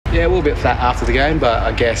Yeah, we're a bit flat after the game, but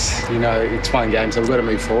I guess, you know, it's one game, so we've got to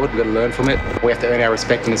move forward, we've got to learn from it. We have to earn our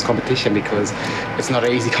respect in this competition because it's not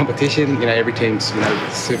an easy competition. You know, every team's,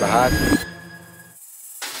 super hard.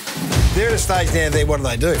 They're at a stage now,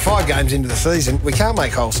 what do? 5 games into the season, we can't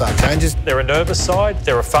make wholesale changes. They're a nervous side,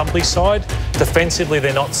 they're a fumbly side. Defensively,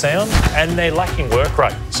 they're not sound, and they're lacking work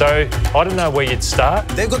rate. So I don't know where you'd start.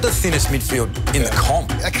 They've got the thinnest midfield in the comp.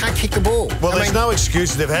 They can't kick the ball. Well, there's no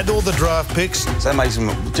excuse. They've had all the draft picks. So that makes them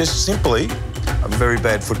just simply a very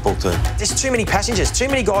bad football team. There's too many passengers, too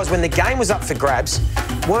many guys when the game was up for grabs,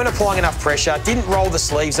 weren't applying enough pressure, didn't roll the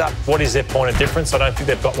sleeves up. What is their point of difference? I don't think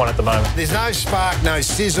they've got one at the moment. There's no spark, no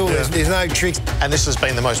sizzle, there's no tricks. And this has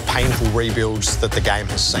been the most painful rebuilds that the game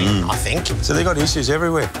has seen, I think. So they've got issues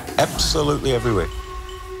everywhere, absolutely everywhere.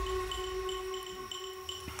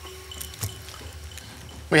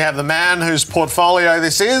 We have the man whose portfolio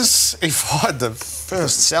this is. He fired the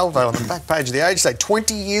first salvo on the back page of the Age today.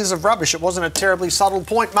 20 years of rubbish. It wasn't a terribly subtle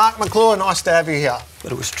point. Mark Maclure, nice to have you here.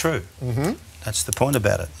 But it was true. That's the point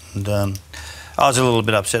about it. And I was a little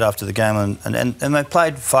bit upset after the game, and they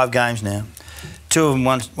played 5 games now. 2 of them,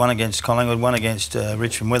 one against Collingwood, one against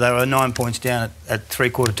Richmond, where they were 9 points down at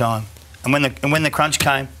three-quarter time. And when the crunch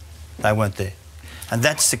came, they weren't there. And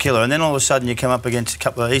that's the killer. And then all of a sudden you come up against a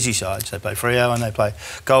couple of easy sides. They play Freo and they play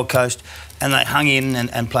Gold Coast, and they hung in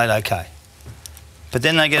and played okay. But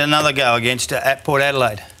then they get another go against at Port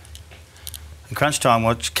Adelaide. And crunch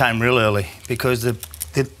time came real early because the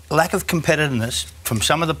lack of competitiveness from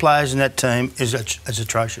some of the players in that team is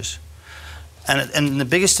atrocious. And the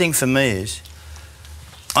biggest thing for me is,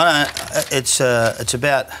 it's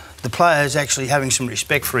about the players actually having some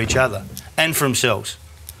respect for each other and for themselves.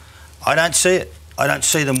 I don't see it. I don't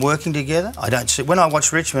see them working together. I don't see. When I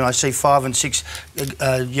watch Richmond, I see 5 and 6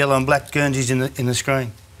 yellow and black Guernseys in the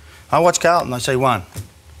screen. I watch Carlton, I see 1,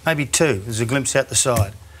 maybe 2. There's a glimpse out the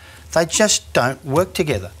side. They just don't work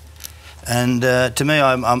together. And to me,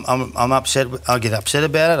 I'm upset. I get upset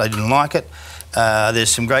about it. I didn't like it. There's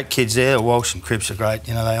some great kids there. Walsh and Cripps are great.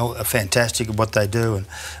 You know, they all are fantastic at what they do, and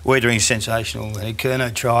Wiedering's sensational. And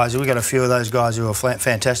Kerno tries. We've got a few of those guys who are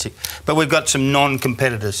fantastic. But we've got some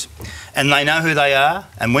non-competitors, and they know who they are,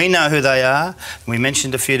 and we know who they are. We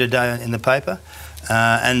mentioned a few today in the paper,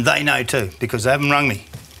 and they know too because they haven't rung me.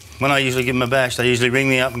 When I usually give them a bash, they usually ring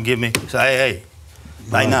me up and say, hey.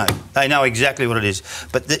 They know. They know exactly what it is.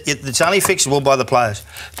 But it's only fixable by the players.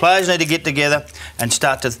 Players need to get together and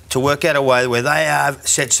start to work out a way where they have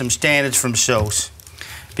set some standards for themselves.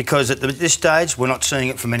 Because at this stage, we're not seeing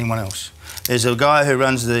it from anyone else. There's a guy who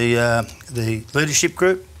runs the leadership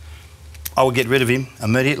group. I would get rid of him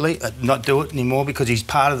immediately, not do it anymore because he's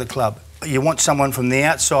part of the club. You want someone from the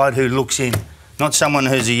outside who looks in, not someone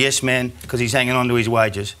who's a yes man because he's hanging on to his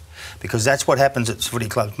wages. Because that's what happens at footy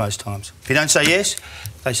clubs most times. If you don't say yes,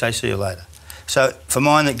 they say see you later. So for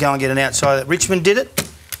mine that go and get an outsider, Richmond did it,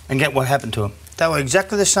 and get what happened to them. They were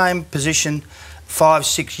exactly the same position 5,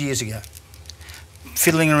 6 years ago.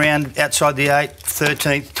 Fiddling around outside the 8th,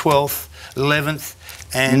 13th, 12th, 11th,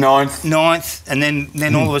 and 9th, and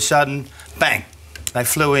then all of a sudden, bang, they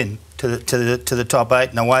flew in to the top 8,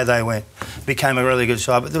 and away they went. Became a really good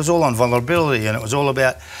side, but it was all on vulnerability, and it was all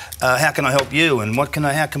about how can I help you, and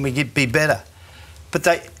how can we be better. But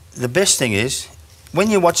the best thing is, when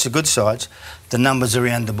you watch the good sides, the numbers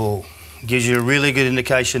around the ball gives you a really good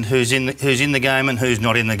indication who's in the game and who's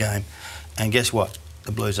not in the game. And guess what?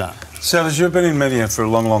 The Blues aren't. Sellers, you've been in media for a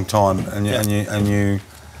long, long time, and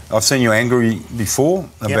I've seen you angry before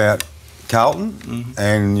about Carlton,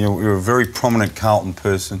 and you're a very prominent Carlton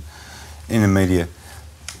person in the media.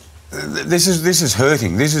 This is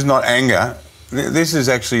hurting. This is not anger. This is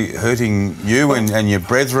actually hurting you and your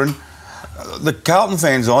brethren. The Carlton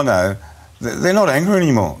fans I know, they're not angry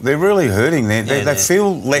anymore. They're really hurting. They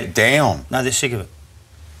feel let down. No, they're sick of it.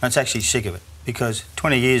 That's actually sick of it because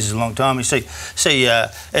 20 years is a long time. You see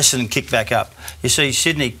Essendon kick back up. You see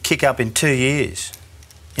Sydney kick up in 2 years.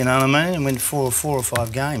 You know what I mean? And win 4 or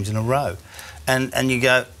 5 games in a row. And you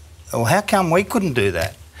go, well, how come we couldn't do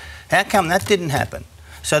that? How come that didn't happen?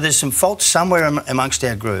 So there's some faults somewhere amongst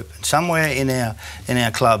our group, somewhere in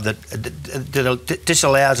our club that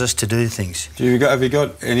disallows us to do things. Have you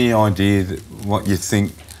got any idea what you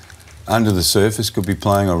think under the surface could be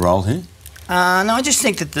playing a role here? No, I just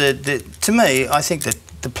think that to me, I think that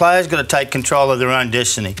the players got to take control of their own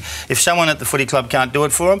destiny. If someone at the footy club can't do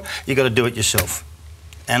it for them, you've got to do it yourself.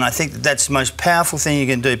 And I think that's the most powerful thing you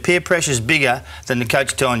can do. Peer pressure is bigger than the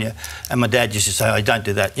coach telling you. And my dad used to say, oh, don't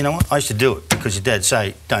do that. You know what? I used to do it because your dad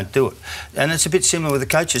say, don't do it. And it's a bit similar with the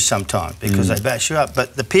coaches sometimes because they bash you up.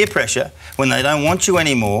 But the peer pressure, when they don't want you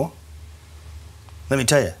anymore, let me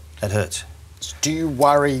tell you, that hurts. Do you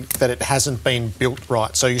worry that it hasn't been built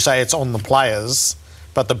right? So you say it's on the players,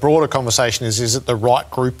 but the broader conversation is it the right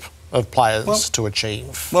group of players to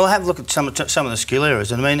achieve? Well, have a look at some of the skill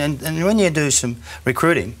areas. I mean, and when you do some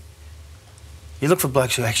recruiting, you look for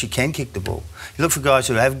blokes who actually can kick the ball. You look for guys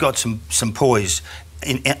who have got some poise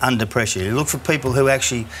under pressure. You look for people who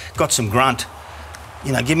actually got some grunt.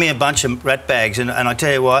 You know, give me a bunch of rat bags and I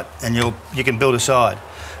tell you what, and you can build a side.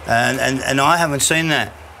 And I haven't seen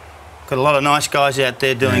that. Got a lot of nice guys out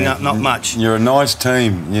there doing not much. You're a nice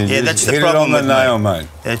team. You that's the hit problem it on the nail, me. mate.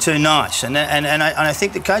 They're too nice, and I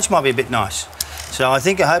think the coach might be a bit nice. So I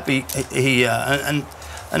hope he and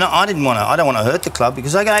I don't want to hurt the club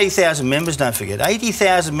because they got 80,000 members. Don't forget,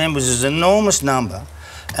 80,000 members is an enormous number,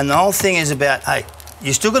 and the whole thing is about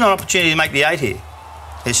you still got an opportunity to make the 8 here.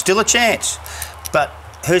 There's still a chance, but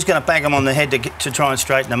who's going to bang them on the head to try and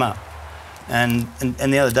straighten them up? And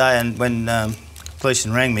the other day, and when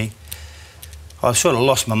Gleeson rang me, I sort of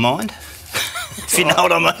lost my mind, if you know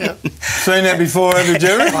what I mean. Yeah. Seen that before, have you,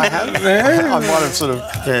 Jerry? I have. Yeah. I might have sort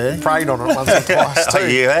of preyed on it once or twice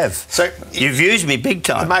too. You have. So you've used me big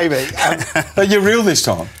time. Maybe. But you're real this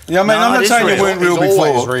time. Yeah, I mean, I'm not saying you weren't real before.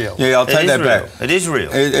 Always real. Yeah, I'll take that back. It is real.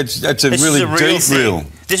 It's a really deep real.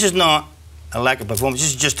 This is not a lack of performance. This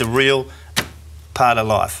is just a real part of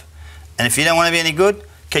life. And if you don't want to be any good,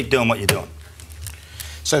 keep doing what you're doing.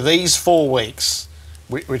 So these 4 weeks,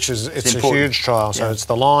 which is it's a huge trial. So it's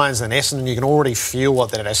the Lions and Essendon. You can already feel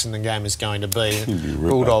what that Essendon game is going to be.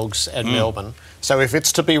 Bulldogs at Melbourne. So if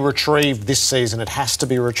it's to be retrieved this season, it has to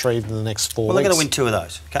be retrieved in the next 4 weeks. Well, they're going to win 2 of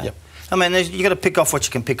those. Okay. Yep. I mean, you've got to pick off what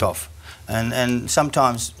you can pick off, and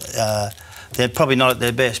sometimes they're probably not at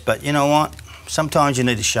their best. But you know what? Sometimes you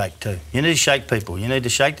need to shake too. You need to shake people. You need to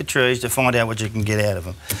shake the trees to find out what you can get out of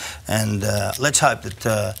them. And let's hope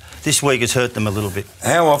that this week has hurt them a little bit.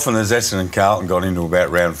 How often has Essendon and Carlton got into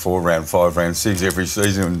about round 4, round 5, round 6 every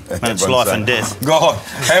season? And it's life and death. God,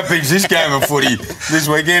 how big is this game of footy this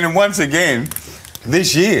weekend? And once again,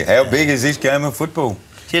 this year, how big is this game of football?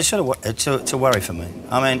 Yeah, it's a worry for me.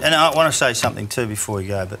 I mean, and I want to say something too before we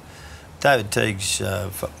go, but David Teague's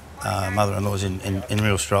mother-in-law's in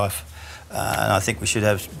real strife. And I think we should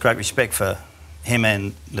have great respect for him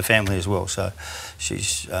and the family as well. So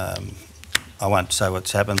she's, I won't say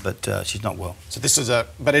what's happened, but she's not well. So this is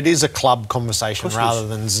but it is a club conversation rather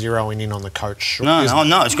than zeroing in on the coach. No,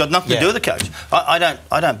 it's got nothing to do with the coach. I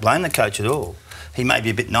don't blame the coach at all. He may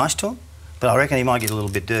be a bit nice to him, but I reckon he might get a little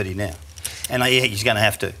bit dirty now. And he's going to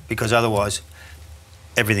have to, because otherwise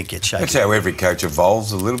everything gets shaken. That's how every coach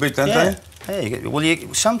evolves a little bit, don't they? Yeah,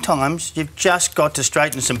 well, sometimes you've just got to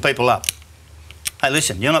straighten some people up. Hey,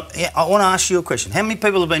 listen, I want to ask you a question. How many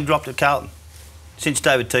people have been dropped at Carlton since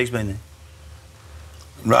David Teague's been there?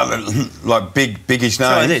 Rather like biggish names?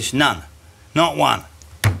 Try this, none. Not one.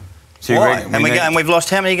 So why? And we've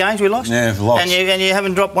lost how many games we lost? Yeah, lots. And you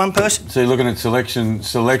haven't dropped one person? So you're looking at selection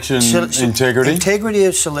integrity? Integrity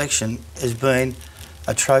of selection has been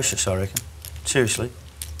atrocious, I reckon. Seriously.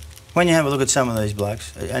 When you have a look at some of these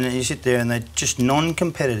blokes, and you sit there and they're just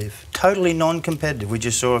non-competitive, totally non-competitive. We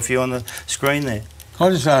just saw a few on the screen there. Can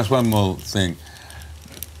I just ask one more thing?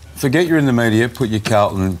 Forget you're in the media, put your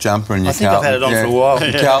Carlton jumper and your Carlton... I've had it on for a while.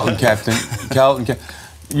 Carlton captain.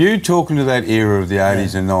 You talking to that era of the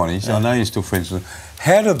 80s and 90s, I know you're still friends with them.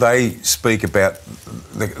 How do they speak about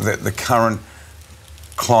the current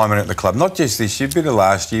climate at the club? Not just this year, but the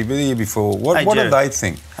last year, but the year before. What do they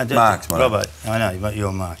think? Mark's, mate. Robert, I know,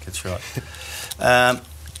 you're Mark, that's right.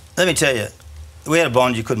 Let me tell you, we had a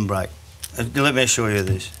bond you couldn't break. Let me assure you of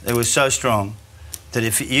this. It was so strong that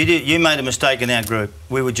if you made a mistake in our group,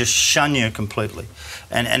 we would just shun you completely.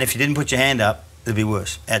 And if you didn't put your hand up, it'd be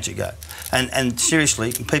worse. Out you go. And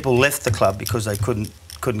seriously, people left the club because they couldn't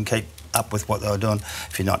keep up with what they were doing.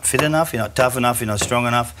 If you're not fit enough, you're not tough enough, you're not strong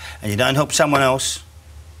enough, and you don't help someone else,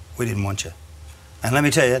 we didn't want you. And let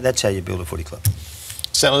me tell you, that's how you build a footy club.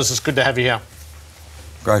 Sellers, it's good to have you here.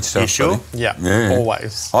 Great stuff, you sure? buddy. Yeah,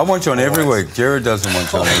 always. I want you on every week. Jared doesn't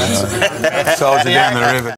want you on. Soldier down the river.